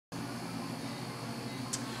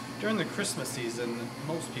During the Christmas season,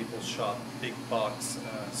 most people shop big box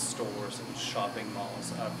stores and shopping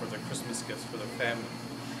malls for their Christmas gifts for their family.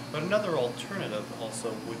 But another alternative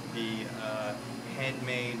also would be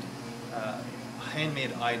handmade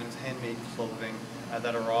handmade items, handmade clothing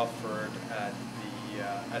that are offered at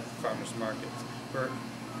the farmers markets.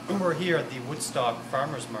 We're here at the Woodstock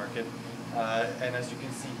Farmers Market, and as you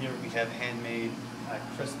can see here, we have handmade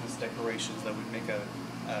Christmas decorations that would make a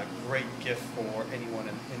great gift for anyone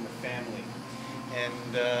in the family.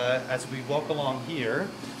 And as we walk along here,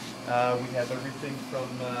 we have everything from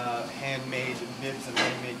handmade bibs and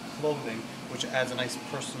handmade clothing, which adds a nice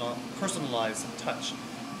personalized touch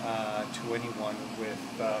to anyone with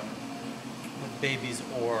babies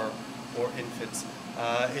or infants.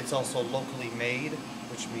 It's also locally made,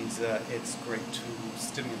 which means it's great to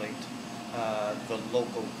stimulate the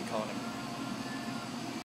local economy.